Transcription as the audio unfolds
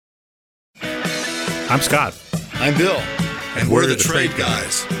I'm Scott. I'm Bill. And we're the Trade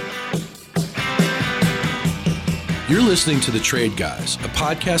Guys. You're listening to The Trade Guys, a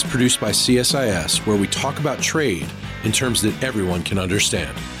podcast produced by CSIS where we talk about trade in terms that everyone can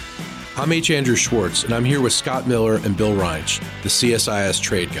understand. I'm H. Andrew Schwartz, and I'm here with Scott Miller and Bill Reinsch, the CSIS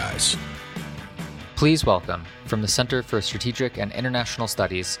Trade Guys. Please welcome, from the Center for Strategic and International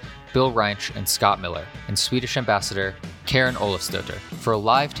Studies, Bill Reinsch and Scott Miller, and Swedish Ambassador Karin Olofsdotter for a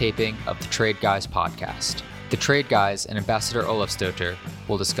live taping of the Trade Guys podcast. The Trade Guys and Ambassador Olofsdotter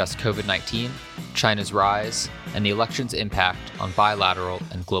will discuss COVID-19, China's rise, and the election's impact on bilateral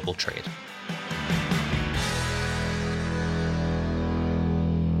and global trade.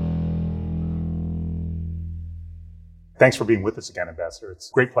 Thanks for being with us again, Ambassador. It's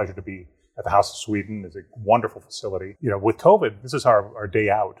a great pleasure to be at the House of Sweden. It's a wonderful facility. You know, with COVID, this is our day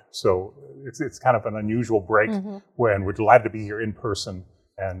out. So it's kind of an unusual break when we're delighted to be here in person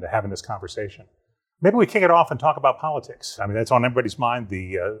and having this conversation. Maybe we kick it off and talk about politics. I mean, that's on everybody's mind.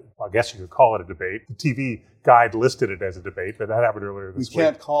 I guess you could call it a debate. The TV guide listed it as a debate, but that happened earlier this week. We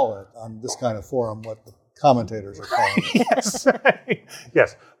can't call it on this kind of forum what the commentators are calling it. Yes.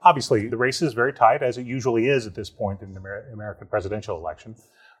 Yes. Obviously, the race is very tight, as it usually is at this point in the American presidential election.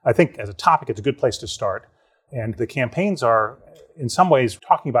 I think as a topic, it's a good place to start. And the campaigns are, in some ways,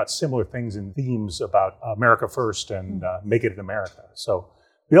 talking about similar things and themes about America first and make it in America. So,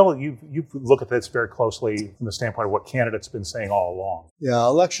 Bill, you've looked at this very closely from the standpoint of what candidates have been saying all along. Yeah,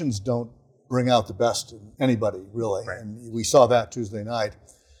 elections don't bring out the best in anybody, really. Right. And we saw that Tuesday night.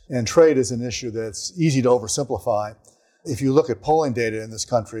 And trade is an issue that's easy to oversimplify. If you look at polling data in this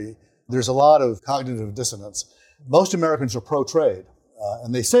country, there's a lot of cognitive dissonance. Most Americans are pro-trade,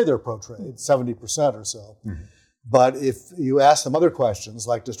 and they say they're pro-trade, 70% or so. Mm-hmm. But if you ask them other questions,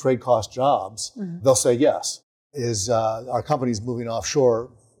 like does trade cost jobs, they'll say yes. Is our companies moving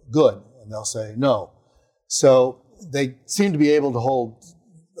offshore good? And they'll say no. So they seem to be able to hold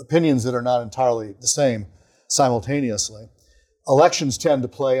opinions that are not entirely the same simultaneously. Elections tend to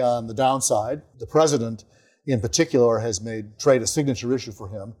play on the downside. The president, in particular, has made trade a signature issue for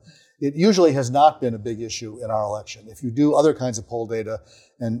him. It usually has not been a big issue in our election. If you do other kinds of poll data,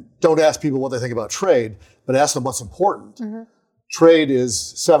 and don't ask people what they think about trade, but ask them what's important, trade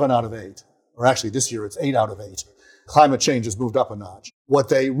is 7 out of 8. Or actually, this year it's 8 out of 8. Climate change has moved up a notch. What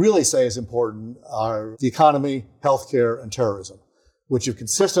they really say is important are the economy, healthcare, and terrorism, which have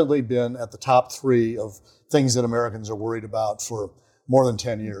consistently been at the top 3 of things that Americans are worried about for more than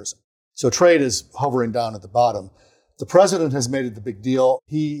 10 years. So trade is hovering down at the bottom. The president has made it the big deal.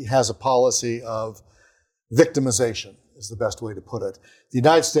 He has a policy of victimization, is the best way to put it. The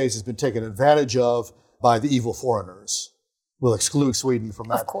United States has been taken advantage of by the evil foreigners. We'll exclude Sweden from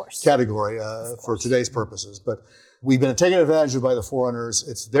that category for today's purposes. But we've been taken advantage of by the foreigners.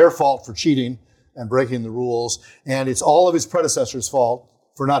 It's their fault for cheating and breaking the rules. And it's all of his predecessors' fault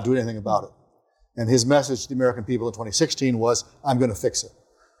for not doing anything about it. And his message to the American people in 2016 was, I'm going to fix it.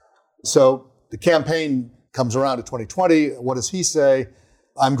 So the campaign comes around to 2020. What does he say?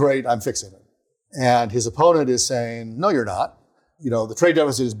 I'm great, I'm fixing it. And his opponent is saying, no, you're not. You know, the trade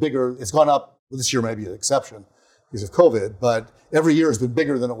deficit is bigger. It's gone up. Well, this year may be an exception because of COVID, but every year has been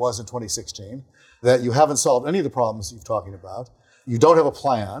bigger than it was in 2016. That you haven't solved any of the problems you're talking about. You don't have a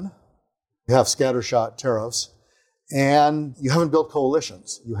plan. You have scattershot tariffs. And you haven't built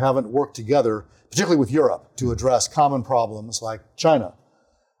coalitions. You haven't worked together, particularly with Europe, to address common problems like China.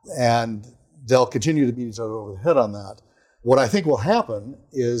 And they'll continue to beat each other over the head on that. What I think will happen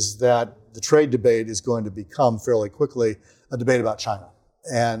is that the trade debate is going to become fairly quickly a debate about China.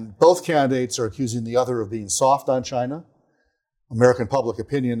 And both candidates are accusing the other of being soft on China. American public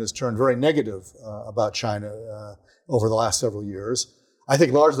opinion has turned very negative about China over the last several years. I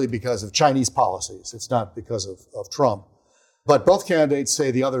think largely because of Chinese policies. It's not because of Trump. But both candidates say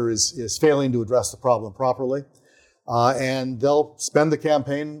the other is failing to address the problem properly. And they'll spend the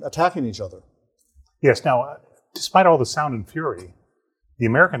campaign attacking each other. Yes. Now, despite all the sound and fury, the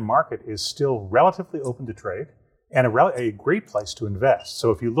American market is still relatively open to trade and a great place to invest. So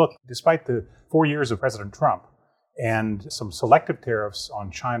if you look, despite the 4 years of President Trump and some selective tariffs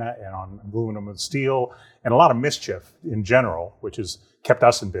on China and on aluminum and steel and a lot of mischief in general, which has kept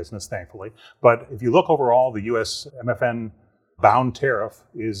us in business, thankfully. But if you look overall, the U.S. MFN bound tariff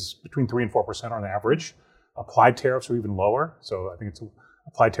is between 3 and 4% on average. Applied tariffs are even lower. So I think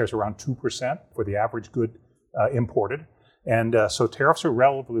applied tariffs are around 2% for the average good imported. And so tariffs are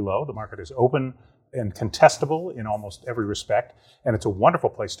relatively low. The market is open and contestable in almost every respect. And it's a wonderful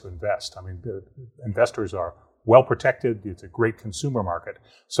place to invest. I mean, the investors are well protected. It's a great consumer market.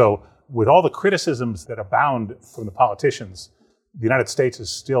 So with all the criticisms that abound from the politicians, the United States is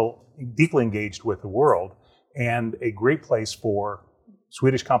still deeply engaged with the world, and a great place for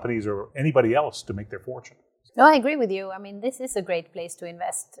Swedish companies or anybody else to make their fortune. No, I agree with you. I mean, this is a great place to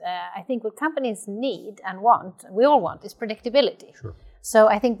invest. I think what companies need and want, we all want, is predictability. Sure. So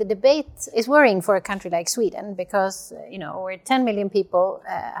I think the debate is worrying for a country like Sweden because, we're 10 million people,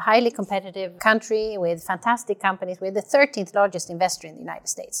 a highly competitive country with fantastic companies. We're the 13th largest investor in the United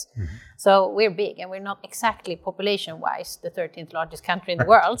States. Mm-hmm. So we're big, and we're not exactly population-wise the 13th largest country in the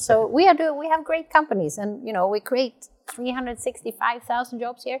world. So we have great companies, and, we create 365,000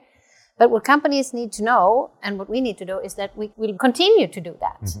 jobs here. But what companies need to know, and what we need to do, is that we will continue to do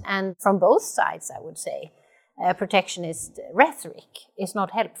that. Mm-hmm. And from both sides, I would say, protectionist rhetoric is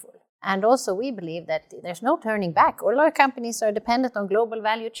not helpful. And also we believe that there's no turning back. All our companies are dependent on global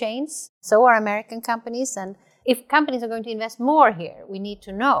value chains. So are American companies. And if companies are going to invest more here, we need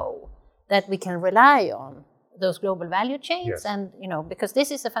to know that we can rely on those global value chains. Yes. And, because this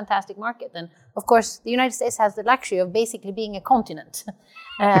is a fantastic market. And of course, the United States has the luxury of basically being a continent.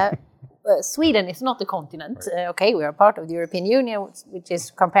 Sweden is not a continent. Right. Okay, we are part of the European Union, which is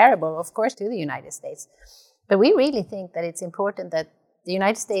comparable, of course, to the United States. But we really think that it's important that the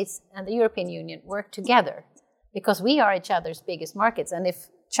United States and the European Union work together because we are each other's biggest markets. And if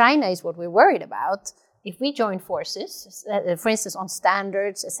China is what we're worried about, if we join forces, for instance, on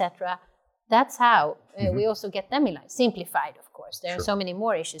standards, etc., that's how we also get them in line. Simplified, of course. There are so many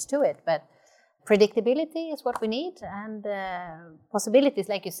more issues to it, but predictability is what we need, and possibilities,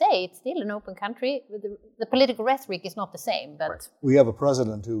 like you say, it's still an open country. The political rhetoric is not the same. But right. We have a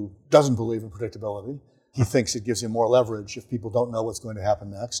president who doesn't believe in predictability. He thinks it gives him more leverage if people don't know what's going to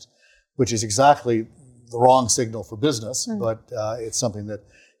happen next, which is exactly the wrong signal for business, but it's something that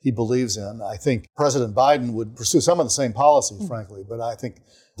he believes in. I think President Biden would pursue some of the same policies, frankly, but I think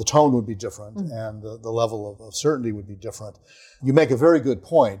the tone would be different and the level of certainty would be different. You make a very good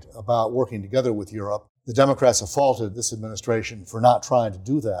point about working together with Europe. The Democrats have faulted this administration for not trying to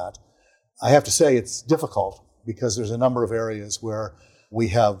do that. I have to say it's difficult because there's a number of areas where we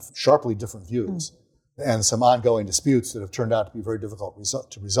have sharply different views. And some ongoing disputes that have turned out to be very difficult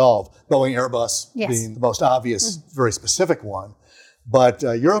to resolve. Boeing, Airbus being the most obvious, very specific one. But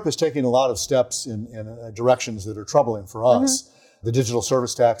Europe is taking a lot of steps in directions that are troubling for us. The digital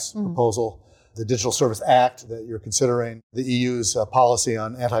service tax proposal, the Digital Service Act that you're considering, the EU's policy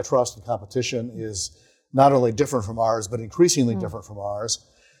on antitrust and competition is not only different from ours, but increasingly different from ours,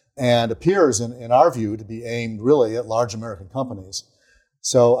 and appears, in our view, to be aimed really at large American companies.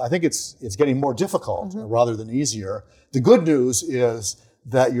 So I think it's getting more difficult rather than easier. The good news is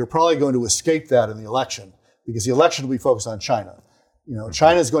that you're probably going to escape that in the election because the election will be focused on China.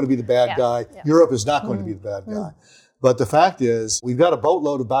 China is going to be the bad guy. Yeah. Europe is not going to be the bad guy. But the fact is, we've got a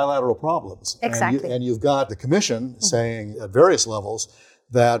boatload of bilateral problems. Exactly. And you've got the Commission saying at various levels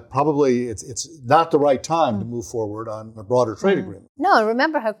that probably it's not the right time to move forward on a broader trade agreement. No,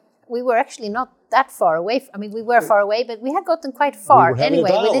 remember how we were actually not that far away. I mean, we were far away, but we had gotten quite far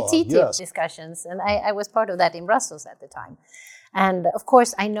anyway with the TTIP discussions. And I was part of that in Brussels at the time. And of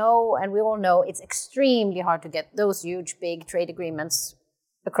course, I know, and we all know, it's extremely hard to get those huge, big trade agreements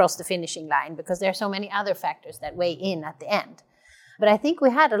across the finishing line because there are so many other factors that weigh in at the end. But I think we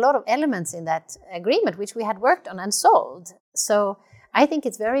had a lot of elements in that agreement which we had worked on and solved. So I think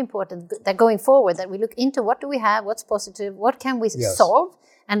it's very important that going forward that we look into what do we have, what's positive, what can we solve.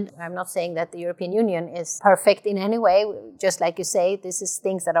 And I'm not saying that the European Union is perfect in any way. Just like you say, this is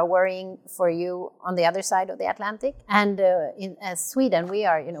things that are worrying for you on the other side of the Atlantic. And as Sweden, we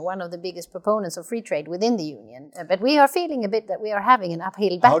are one of the biggest proponents of free trade within the Union. But we are feeling a bit that we are having an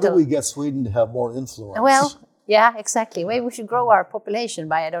uphill battle. How do we get Sweden to have more influence? Well, yeah, exactly. Maybe we should grow our population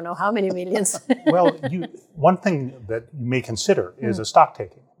by I don't know how many millions. Well, one thing that you may consider is a stock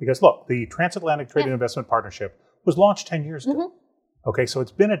taking. Because look, the Transatlantic Trade and Investment Partnership was launched 10 years ago. Okay, so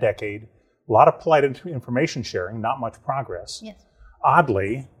it's been a decade, a lot of polite information sharing, not much progress. Yes.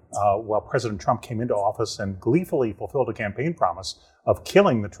 Oddly, while President Trump came into office and gleefully fulfilled a campaign promise of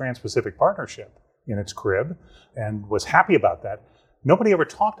killing the Trans-Pacific Partnership in its crib and was happy about that, nobody ever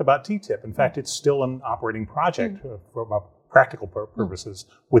talked about TTIP. In fact, it's still an operating project for practical purposes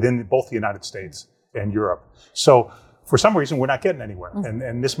within both the United States and Europe. So for some reason, we're not getting anywhere.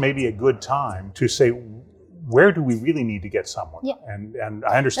 And this may be a good time to say, where do we really need to get someone? Yeah. And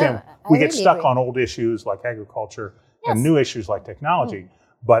I understand we get stuck on old issues like agriculture and new issues like technology,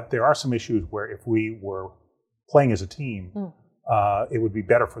 but there are some issues where if we were playing as a team, it would be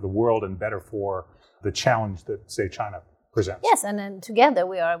better for the world and better for the challenge that, say, China presents. Yes, and then together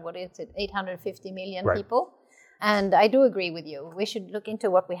we are, 850 million people. And I do agree with you. We should look into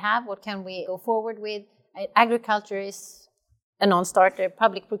what we have, what can we go forward with. Agriculture is a non-starter.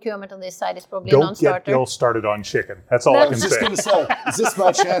 Public procurement on this side is probably a Don't non-starter. get Bill started on chicken. That's all I No. can I was just say. going to say, is this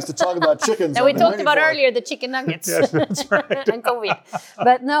my chance to talk about chickens? That we talked about earlier, the chicken nuggets Yes, that's right. and COVID.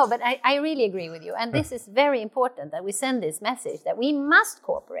 But I really agree with you. And this is very important that we send this message that we must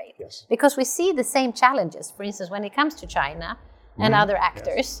cooperate. Yes. Because we see the same challenges, for instance, when it comes to China and other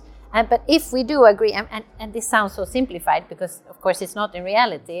actors. But if we do agree, and this sounds so simplified because, of course, it's not in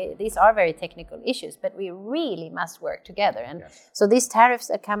reality, these are very technical issues, but we really must work together. And so these tariffs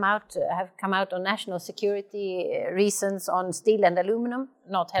that have come out on national security reasons on steel and aluminum,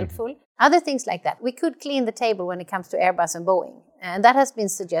 not helpful. Other things like that. We could clean the table when it comes to Airbus and Boeing, and that has been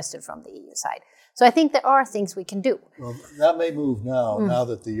suggested from the EU side. So I think there are things we can do. Well, that may move now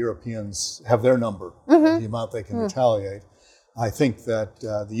that the Europeans have their number, the amount they can retaliate. I think that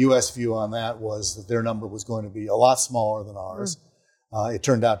the U.S. view on that was that their number was going to be a lot smaller than ours. It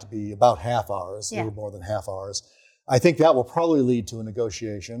turned out to be about half ours, a little more than half ours. I think that will probably lead to a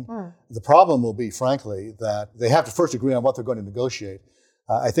negotiation. The problem will be, frankly, that they have to first agree on what they're going to negotiate.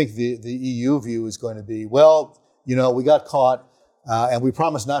 I think the EU view is going to be, well, we got caught and we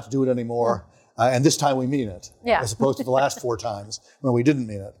promised not to do it anymore. And this time we mean it, as opposed to the last 4 times when we didn't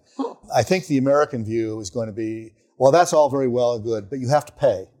mean it. I think the American view is going to be, well, that's all very well and good, but you have to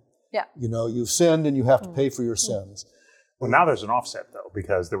pay. Yeah. You've sinned and you have to pay for your sins. Well, now there's an offset, though,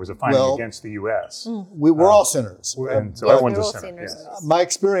 because there was a finding against the U.S. We're all sinners. And so everyone's a sinner. Yes. My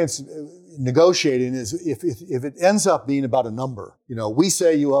experience negotiating is if it ends up being about a number, we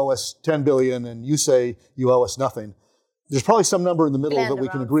say you owe us $10 billion and you say you owe us nothing, there's probably some number in the middle that we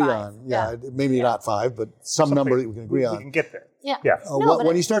can agree 5. on. Maybe not 5, but some number that we can agree on. We can get there. Yeah.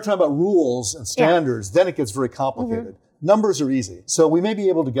 When you start talking about rules and standards, then it gets very complicated. Numbers are easy. So we may be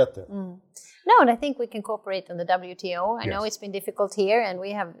able to get there. No, and I think we can cooperate on the WTO. I know it's been difficult here, and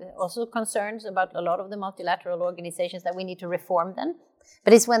we have also concerns about a lot of the multilateral organizations that we need to reform them.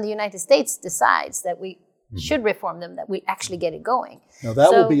 But it's when the United States decides that we should reform them that we actually get it going. Now, that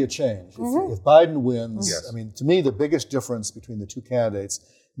will be a change. If Biden wins, I mean, to me, the biggest difference between the two candidates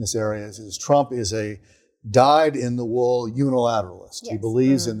in this area is Trump is a dyed-in-the-wool unilateralist. He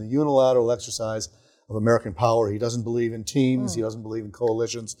believes in the unilateral exercise of American power. He doesn't believe in teams. He doesn't believe in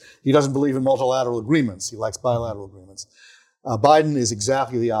coalitions. He doesn't believe in multilateral agreements. He likes bilateral agreements. Biden is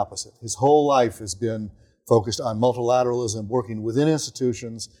exactly the opposite. His whole life has been focused on multilateralism, working within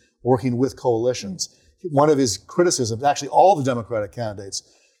institutions, working with coalitions. One of his criticisms, actually all the Democratic candidates'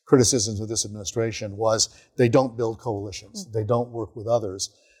 criticisms of this administration was they don't build coalitions. They don't work with others.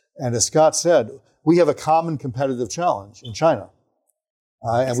 And as Scott said, we have a common competitive challenge in China.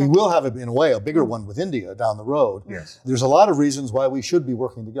 And we will have, in a way, a bigger one with India down the road. Yes. There's a lot of reasons why we should be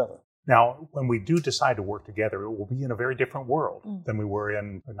working together. Now, when we do decide to work together, it will be in a very different world than we were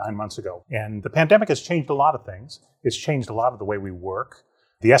in 9 months ago. And the pandemic has changed a lot of things. It's changed a lot of the way we work.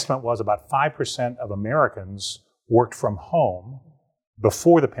 The estimate was about 5% of Americans worked from home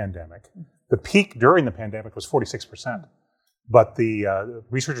before the pandemic. The peak during the pandemic was 46%. But the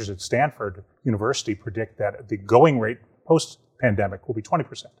researchers at Stanford University predict that the going rate post-pandemic will be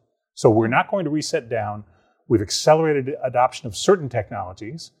 20%. So we're not going to reset down. We've accelerated adoption of certain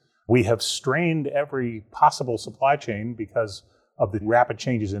technologies. We have strained every possible supply chain because of the rapid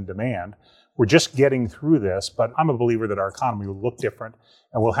changes in demand. We're just getting through this, but I'm a believer that our economy will look different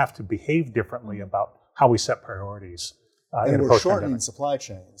and we'll have to behave differently about how we set priorities. And we're shortening supply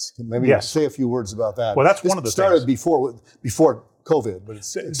chains. Maybe say a few words about that. Well, that's one of the started things. before COVID, but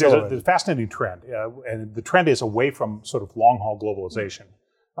it's There's a fascinating trend, and the trend is away from sort of long-haul globalization.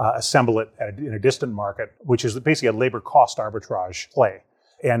 Assemble it in a distant market, which is basically a labor cost arbitrage play,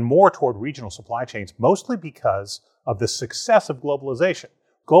 and more toward regional supply chains, mostly because of the success of globalization.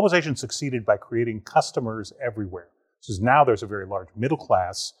 Globalization succeeded by creating customers everywhere. So now there's a very large middle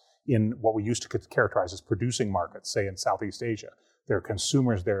class in what we used to characterize as producing markets, say in Southeast Asia. There are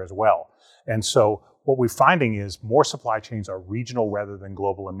consumers there as well. And so what we're finding is more supply chains are regional rather than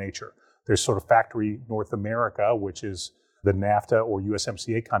global in nature. There's sort of factory North America, which is the NAFTA or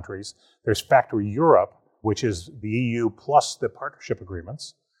USMCA countries. There's factory Europe, which is the EU plus the partnership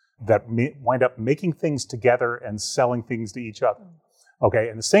agreements that wind up making things together and selling things to each other. Okay,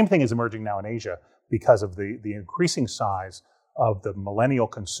 and the same thing is emerging now in Asia because of the increasing size of the millennial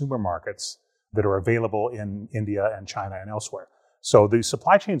consumer markets that are available in India and China and elsewhere. So the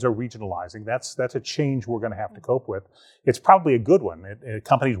supply chains are regionalizing. That's a change we're going to have to cope with. It's probably a good one.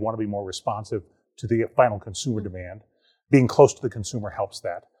 Companies want to be more responsive to the final consumer demand. Being close to the consumer helps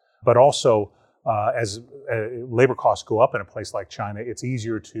that. But also, as labor costs go up in a place like China, it's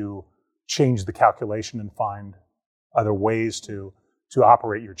easier to change the calculation and find other ways to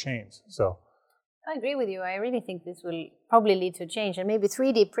operate your chains. So, I agree with you. I really think this will probably lead to change, and maybe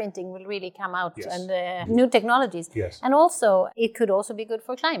 3D printing will really come out, and new technologies. Yes. And also, it could also be good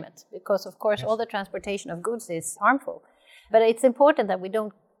for climate, because of course all the transportation of goods is harmful. But it's important that we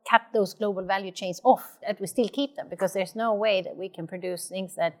don't cut those global value chains off, that we still keep them, because there's no way that we can produce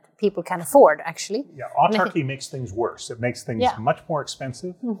things that people can afford, actually. Yeah, autarky makes things worse. It makes things much more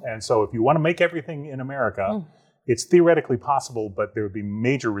expensive. And so if you want to make everything in America, it's theoretically possible, but there would be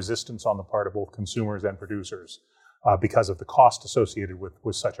major resistance on the part of both consumers and producers because of the cost associated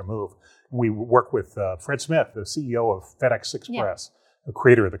with such a move. We work with Fred Smith, the CEO of FedEx Express, the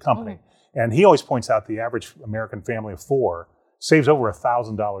creator of the company. And he always points out the average American family of 4 saves over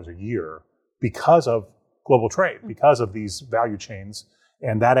 $1,000 a year because of global trade, because of these value chains.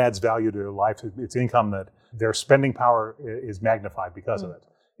 And that adds value to their life. It's income that their spending power is magnified because of it.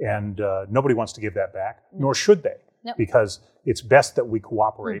 And nobody wants to give that back, nor should they, because it's best that we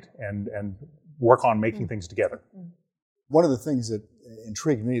cooperate and work on making things together. One of the things that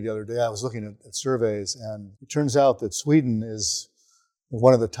intrigued me the other day, I was looking at surveys, and it turns out that Sweden is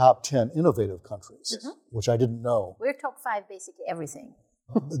one of the top 10 innovative countries, which I didn't know. We're top 5 basically everything.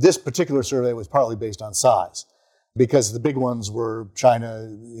 This particular survey was partly based on size, because the big ones were China,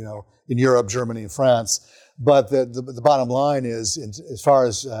 in Europe, Germany, and France. But the bottom line is, as far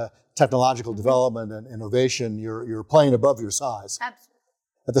as technological development and innovation, you're playing above your size. Absolutely.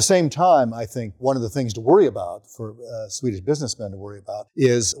 At the same time, I think one of the things to worry about, for Swedish businessmen to worry about,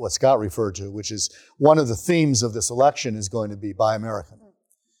 is what Scott referred to, which is one of the themes of this election is going to be Buy American.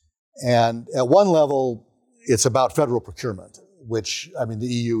 And at one level, it's about federal procurement, which, the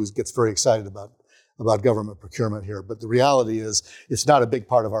EU gets very excited about government procurement here. But the reality is, it's not a big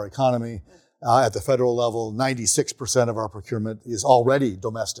part of our economy. At the federal level, 96% of our procurement is already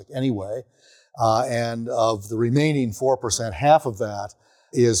domestic anyway. And of the remaining 4%, half of that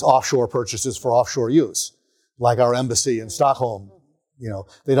is offshore purchases for offshore use, like our embassy in Stockholm.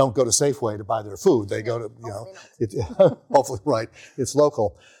 They don't go to Safeway to buy their food. They go to, hopefully, right, it's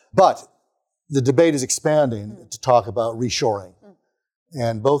local. But the debate is expanding to talk about reshoring.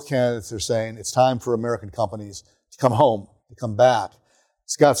 And both candidates are saying it's time for American companies to come home, to come back.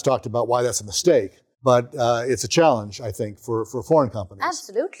 Scott's talked about why that's a mistake, but it's a challenge, I think, for foreign companies.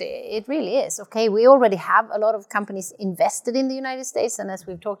 Absolutely. It really is. Okay, we already have a lot of companies invested in the United States, and as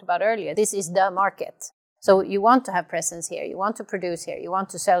we've talked about earlier, this is the market. So you want to have presence here, you want to produce here, you want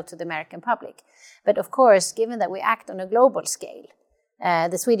to sell to the American public. But of course, given that we act on a global scale,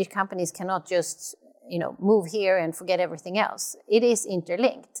 the Swedish companies cannot just move here and forget everything else. It is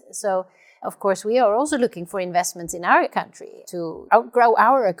interlinked. So, of course, we are also looking for investments in our country to outgrow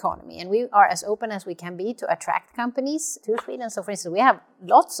our economy. And we are as open as we can be to attract companies to Sweden. So, for instance, we have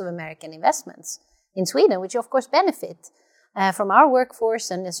lots of American investments in Sweden, which of course benefit from our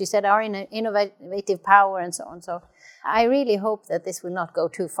workforce and, as you said, our innovative power and so on. So I really hope that this will not go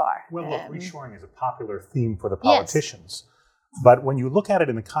too far. Well, look, reshoring is a popular theme for the politicians. Yes. But when you look at it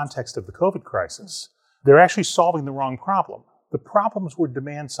in the context of the COVID crisis, they're actually solving the wrong problem. The problems were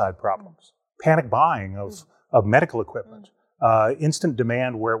demand-side problems. Panic buying of medical equipment, instant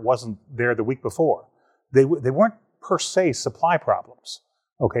demand where it wasn't there the week before. They weren't per se supply problems.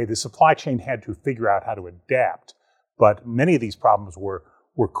 Okay, the supply chain had to figure out how to adapt, but many of these problems were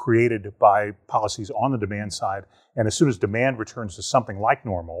created by policies on the demand side, and as soon as demand returns to something like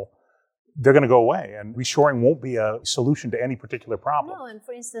normal, they're going to go away, and reshoring won't be a solution to any particular problem. No, and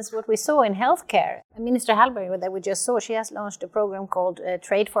for instance, what we saw in healthcare, Minister Hallberg that we just saw, she has launched a program called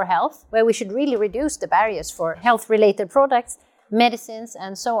Trade for Health, where we should really reduce the barriers for health-related products, medicines,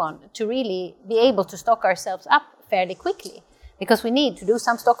 and so on, to really be able to stock ourselves up fairly quickly. Because we need to do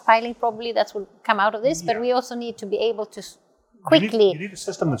some stockpiling, probably that's what will come out of this, but we also need to be able to quickly... You need a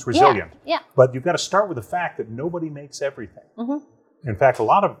system that's resilient. Yeah. But you've got to start with the fact that nobody makes everything. In fact, a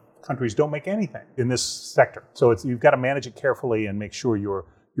lot of countries don't make anything in this sector. So you've got to manage it carefully and make sure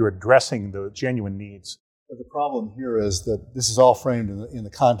you're addressing the genuine needs. But the problem here is that this is all framed in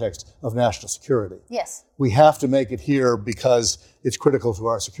the context of national security. Yes. We have to make it here because it's critical to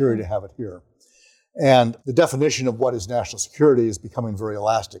our security to have it here. And the definition of what is national security is becoming very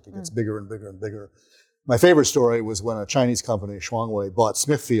elastic. It gets bigger and bigger and bigger. My favorite story was when a Chinese company, Shuangwei, bought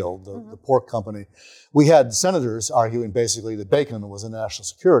Smithfield, the pork company. We had senators arguing basically that bacon was a national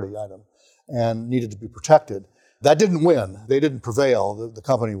security item and needed to be protected. That didn't win. They didn't prevail. The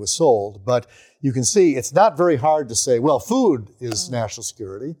company was sold. But you can see it's not very hard to say, well, food is national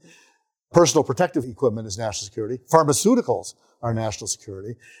security. Personal protective equipment is national security. Pharmaceuticals are national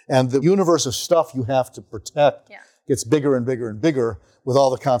security. And the universe of stuff you have to protect gets bigger and bigger and bigger with all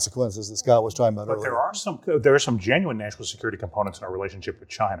the consequences that Scott was talking about earlier. But there are some genuine national security components in our relationship with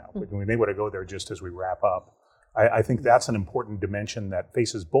China. We may want to go there just as we wrap up. I think that's an important dimension that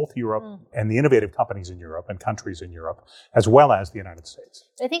faces both Europe and the innovative companies in Europe and countries in Europe, as well as the United States.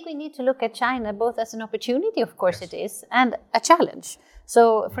 I think we need to look at China both as an opportunity, of course it is, and a challenge.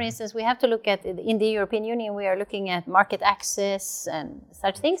 So, for instance, we have to look at, in the European Union, we are looking at market access and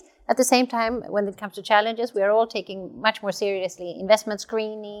such things. At the same time, when it comes to challenges, we are all taking much more seriously investment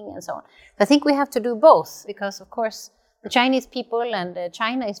screening and so on. So I think we have to do both because, of course, the Chinese people and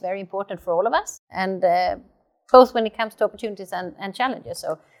China is very important for all of us. And both when it comes to opportunities and challenges.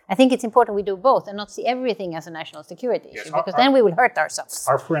 So I think it's important we do both and not see everything as a national security issue, because then we will hurt ourselves.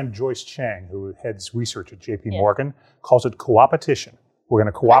 Our friend Joyce Chang, who heads research at JP Morgan, calls it co-opetition. We're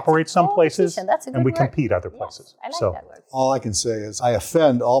going to cooperate some places and we compete other places. I like that word. All I can say is I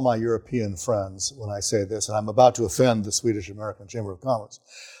offend all my European friends when I say this, and I'm about to offend the Swedish American Chamber of Commerce.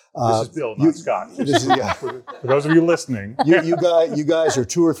 This is Bill, not Scott. For those of you listening. You guys are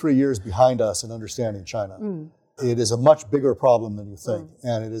 2 or 3 years behind us in understanding China. It is a much bigger problem than you think,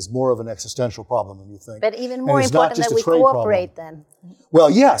 and it is more of an existential problem than you think. But even more important that we cooperate then.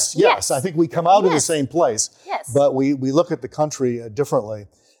 Well, yes. I think we come out in the same place, but we look at the country differently.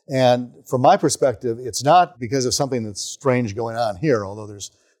 And from my perspective, it's not because of something that's strange going on here, although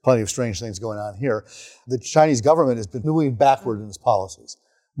there's plenty of strange things going on here. The Chinese government has been moving backward in its policies.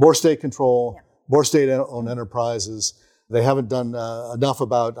 More state control, more state-owned enterprises. They haven't done enough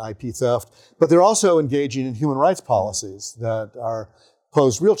about IP theft, but they're also engaging in human rights policies that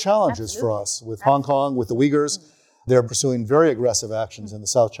pose real challenges for us with Hong Kong, with the Uyghurs. They're pursuing very aggressive actions in the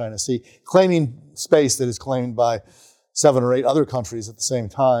South China Sea, claiming space that is claimed by 7 or 8 other countries at the same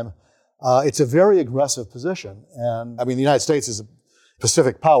time. It's a very aggressive position. And I mean, the United States is a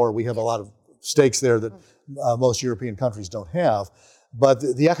Pacific power. We have a lot of stakes there that most European countries don't have. But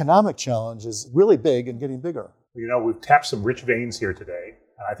the economic challenge is really big and getting bigger. You know, we've tapped some rich veins here today.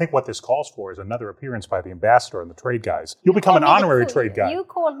 And I think what this calls for is another appearance by the ambassador and the trade guys. You'll become an honorary trade guy. You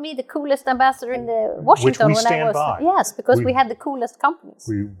called me the coolest ambassador in Washington when I was. Yes, because we had the coolest companies.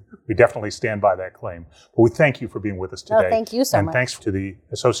 We definitely stand by that claim. But we thank you for being with us today. No, thank you so much. And thanks to the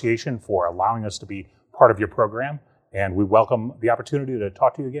association for allowing us to be part of your program. And we welcome the opportunity to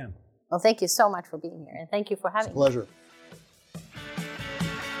talk to you again. Well, thank you so much for being here. And thank you for having me. It's a pleasure.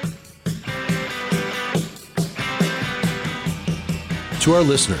 To our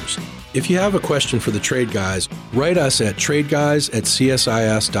listeners, if you have a question for the Trade Guys, write us at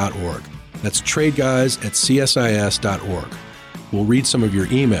tradeguys@csis.org. That's tradeguys@csis.org. We'll read some of your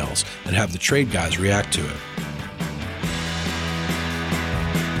emails and have the Trade Guys react to it.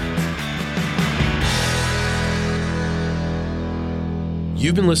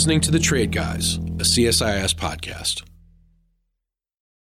 You've been listening to The Trade Guys, a CSIS podcast.